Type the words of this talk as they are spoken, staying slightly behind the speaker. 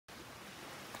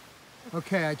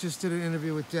Okay, I just did an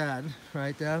interview with Dad,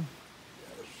 right, Dad?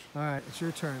 Yes. All right, it's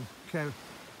your turn. Okay,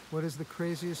 what is the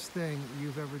craziest thing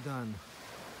you've ever done?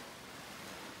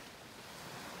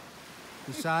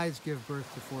 Besides give birth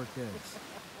to 4 kids.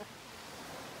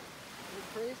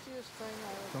 The craziest thing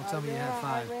Don't tell me you had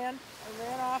 5. I ran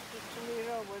off to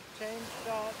Toledo with chain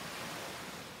shot,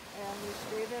 and we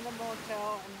stayed in a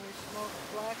motel and we smoked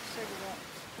black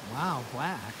cigarettes. Wow,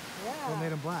 black? Yeah. What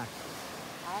made them black?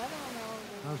 I don't know.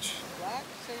 They were black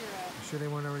cigarettes. You sure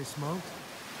they weren't already smoked?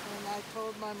 And I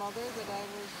told my mother that I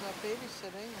was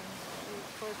babysitting, and she of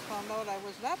course found out I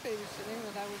was not babysitting,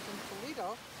 that I was in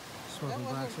Toledo. Smoking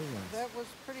black cigarettes. That was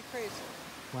pretty crazy.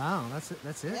 Wow, that's it?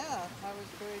 That's it? Yeah, I was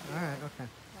very All right, okay.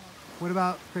 Yeah. What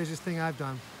about craziest thing I've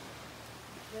done?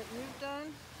 That you've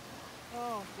done?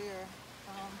 Oh dear.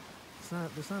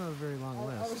 There's not a very long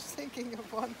list. I was thinking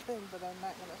of one thing, but I'm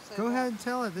not going to say. Go ahead and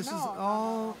tell it. This is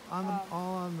all no.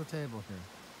 all on the table here.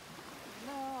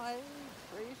 No, I'm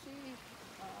crazy.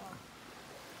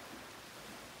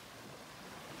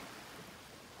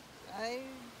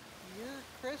 Your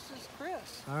Chris is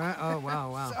Chris. All right. Oh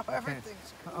wow, wow. So okay.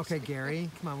 everything's crazy. Okay, Gary.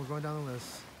 Come on, we're going down the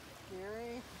list.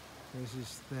 Gary.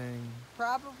 Craziest thing.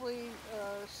 Probably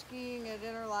skiing at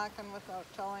Interlaken without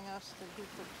telling us that he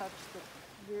could touch the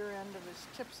rear end of his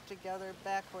tips together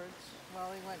backwards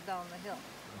while he went down the hill.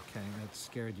 Okay, that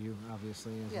scared you,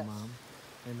 obviously, as Yes. a mom.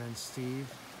 And then Steve.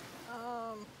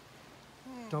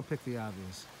 Don't pick the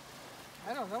obvious.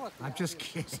 I don't know what the I'm just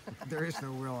obvious is. kidding. There is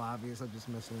no real obvious. I'm just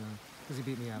messing around because he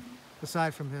beat me up.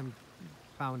 Aside from him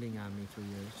pounding on me for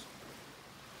years,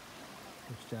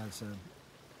 which Dad said.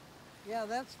 Yeah,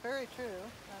 that's very true.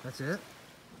 That's it?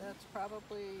 That's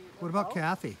probably. What about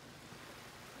Kathy?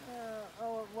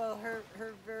 Well, her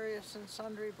various and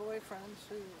sundry boyfriends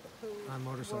who On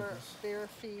motorcycles. wore bare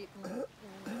feet and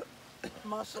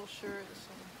muscle shirts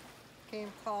and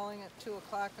came calling at 2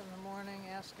 o'clock in the morning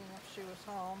asking if she was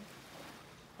home.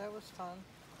 That was fun.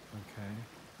 Okay,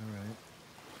 all right.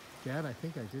 Dad, I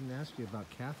think I didn't ask you about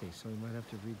Kathy, so we might have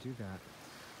to redo that.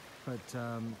 But,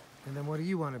 and then what do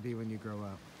you want to be when you grow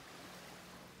up?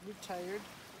 Retired.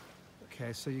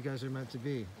 Okay, so you guys are meant to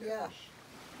be. Yeah.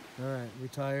 All right,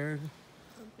 retired.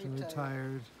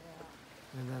 Retired.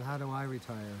 Yeah. And then how do I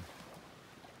retire?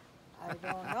 I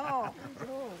don't know.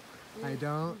 I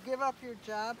don't? You give up your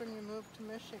job and you move to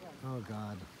Michigan. Oh,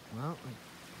 God. Well,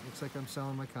 looks like I'm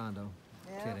selling my condo.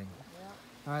 Yeah. Kidding.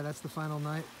 Yeah. All right, that's the final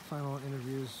night. Final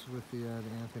interviews with the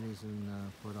Anthonys in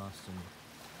Port Austin.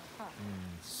 Huh.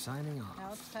 And signing off.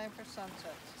 Now it's time for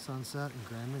sunset. Sunset and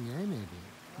Grand Marnier, maybe.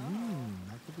 Oh.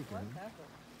 That could be good. Whatever.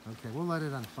 Okay, we'll light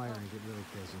it on fire and get really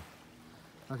crazy.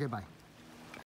 Okay, bye.